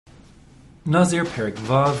Nazir, Perik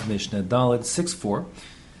Vav, Mishnah Daled, 6.4.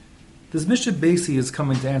 This Mishnah basically is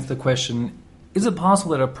coming to answer the question, is it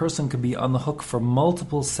possible that a person could be on the hook for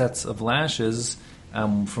multiple sets of lashes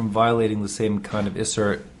from violating the same kind of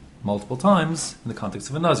Isser multiple times in the context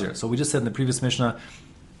of a Nazir? So we just said in the previous Mishnah,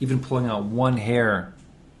 even pulling out one hair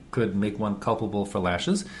could make one culpable for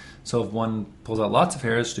lashes. So if one pulls out lots of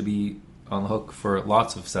hairs, to be on the hook for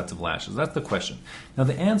lots of sets of lashes. That's the question. Now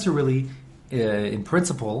the answer really, in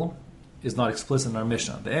principle, is not explicit in our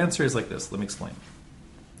Mishnah. The answer is like this. Let me explain.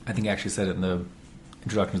 I think I actually said it in the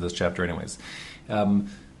introduction to this chapter anyways.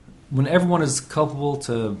 When everyone is culpable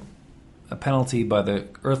to a penalty by the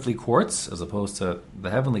earthly courts, as opposed to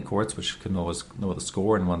the heavenly courts, which can always know the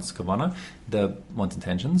score and one's kavanah, one's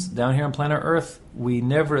intentions, down here on planet Earth, we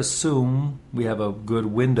never assume we have a good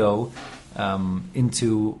window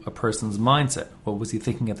into a person's mindset. What was he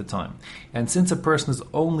thinking at the time? And since a person is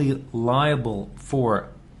only liable for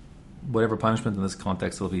whatever punishment in this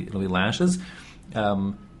context, it'll be lashes.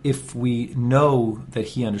 If we know that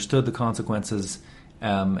he understood the consequences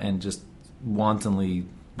and just wantonly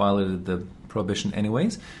violated the prohibition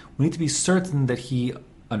anyways, we need to be certain that he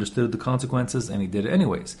understood the consequences and he did it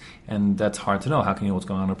anyways. And that's hard to know. How can you know what's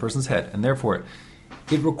going on in a person's head? And therefore,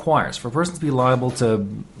 it requires, for a person to be liable to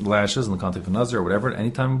lashes in the context of Nazir or whatever,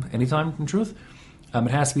 anytime in truth, it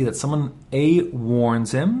has to be that someone, A,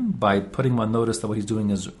 warns him by putting him on notice that what he's doing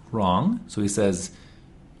is wrong. So he says,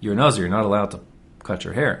 you're Nazir, you're not allowed to cut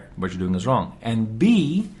your hair. What you're doing is wrong. And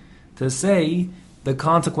B, to say the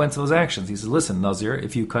consequence of those actions. He says, listen, Nazir,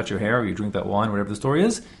 if you cut your hair or you drink that wine, whatever the story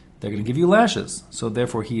is, they're going to give you lashes. So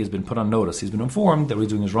therefore he has been put on notice. He's been informed that what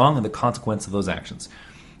he's doing is wrong and the consequence of those actions.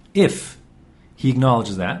 If he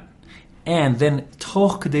acknowledges that, and then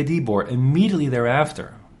toch k'dei dibor, immediately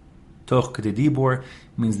thereafter, toch k'dei dibor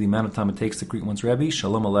means the amount of time it takes to greet one's Rebbe,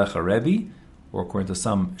 Shalom Alecha Rebbe, or according to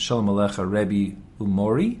some, Shalom Alecha Rebbe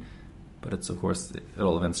Umori, but it's, of course, at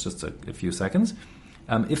all events, just a few seconds.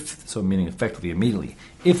 Meaning effectively immediately.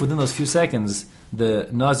 If within those few seconds the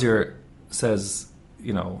Nazir says,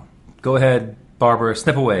 go ahead, barber,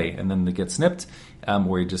 snip away, and then they get snipped,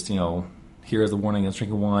 or he just, hears the warning against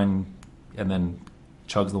drinking wine and then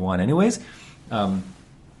chugs the wine anyways,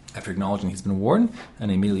 after acknowledging he's been warned,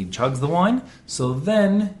 and he immediately chugs the wine. So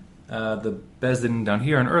then the Bezdin down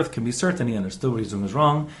here on earth can be certain he understood what he's doing was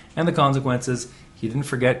wrong, and the consequences he didn't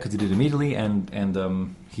forget because he did it immediately,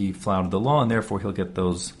 and he flouted the law, and therefore he'll get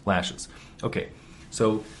those lashes. Okay,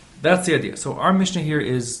 so that's the idea. So our Mishnah here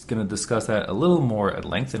is going to discuss that a little more at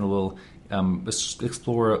length, and we'll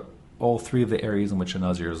explore all three of the areas in which a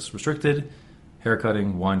Nazir is restricted: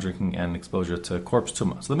 haircutting, wine drinking, and exposure to corpse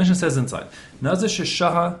tumah. So the Mishnah says inside, Nazir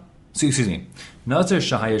shahaya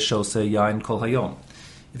shose yain kol hayom.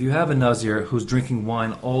 If you have a Nazir who's drinking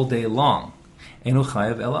wine all day long, Enu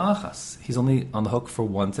chayav ela achas. He's only on the hook for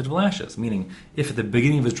one set of lashes. Meaning, if at the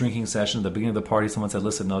beginning of his drinking session, at the beginning of the party, someone said,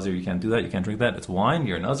 listen, Nazir, you can't do that, you can't drink that, it's wine,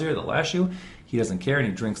 you're a Nazir, they'll lash you. He doesn't care, and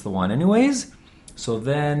he drinks the wine anyways. So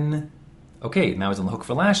then, okay, now he's on the hook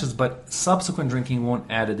for lashes, but subsequent drinking won't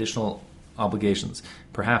add additional obligations.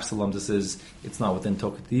 Perhaps the lumdus is, it's not within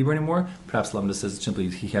Tokat Dibur anymore. Perhaps the lumdus is simply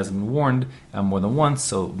he hasn't been warned more than once,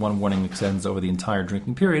 so one warning extends over the entire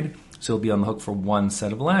drinking period, so he'll be on the hook for one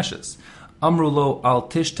set of lashes. Amrulo al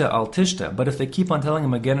tishta, but if they keep on telling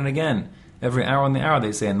him again and again, every hour on the hour,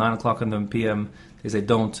 they say at 9 o'clock in the p.m., they say,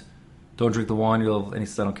 don't drink the wine, and he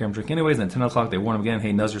says, I don't care, I'm drinking anyways, and at 10 o'clock they warn him again,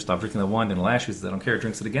 hey, Nazir, stop drinking the wine, then lash, he says, I don't care,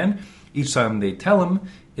 drinks it again. Each time they tell him,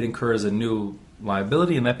 it incurs a new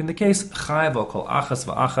liability, and that being the case, chayv al kol achas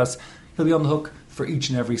va'achas, he'll be on the hook for each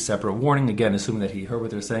and every separate warning, again, assuming that he heard what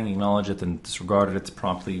they're saying, acknowledged it, and disregarded it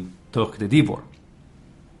promptly, toch de dibor.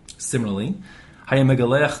 Similarly,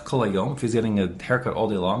 if he's getting a haircut all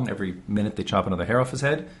day long, every minute they chop another hair off his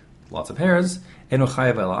head, lots of hairs. He's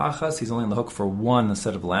only on the hook for one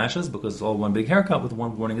set of lashes because it's all one big haircut with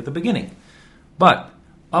one warning at the beginning. But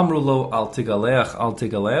amrulo al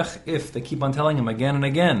tigalech, if they keep on telling him again and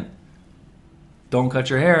again, don't cut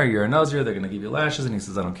your hair, you're a Nazir, they're going to give you lashes, and he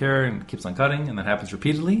says, I don't care, and keeps on cutting, and that happens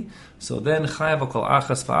repeatedly. So then chayav kol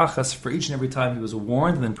achas va'achas, for each and every time he was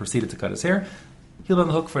warned and then proceeded to cut his hair, he'll be on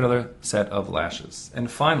the hook for another set of lashes. And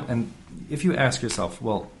if you ask yourself,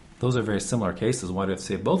 well, those are very similar cases, why do I have to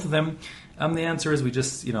say both of them? The answer is we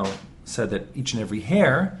just, said that each and every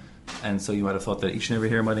hair, and so you might have thought that each and every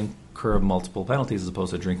hair might incur multiple penalties as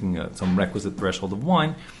opposed to drinking some requisite threshold of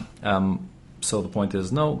wine. So the point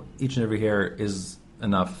is, no, each and every hair is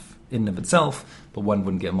enough in and of itself, but one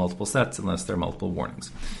wouldn't get multiple sets unless there are multiple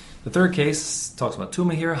warnings. The third case talks about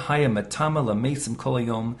Tumah here. Haya metama lamesim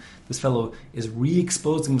kolayom. This fellow is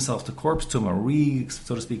re-exposing himself to corpse Tumah,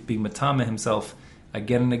 so to speak, being metama himself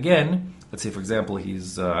again and again, let's say, for example,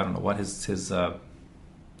 he's, I don't know what, his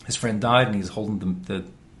friend died and he's holding the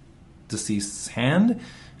deceased's hand.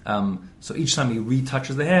 So each time he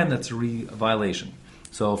retouches the hand, that's a violation.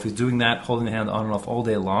 So if he's doing that, holding the hand on and off all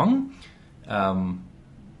day long, Einum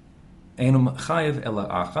chayev ela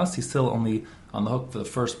achas, he's still only on the hook for the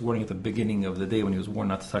first warning at the beginning of the day when he was warned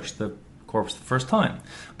not to touch the corpse the first time.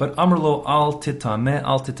 But Amrlo al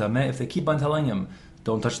titameh, if they keep on telling him,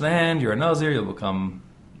 don't touch the hand, you're a Nazir, you'll become,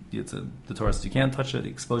 the Torah says you can't touch it,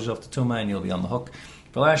 expose yourself to tumah, and you'll be on the hook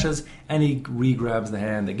for lashes, and he re-grabs the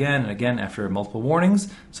hand again and again after multiple warnings.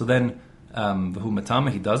 So then, v'hu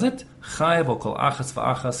matama, he does it. Chayev ol kol achas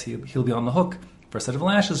v'achas, he'll be on the hook for a set of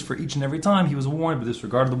lashes for each and every time he was warned, but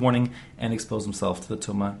disregarded the warning and exposed himself to the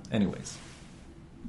tumah anyways.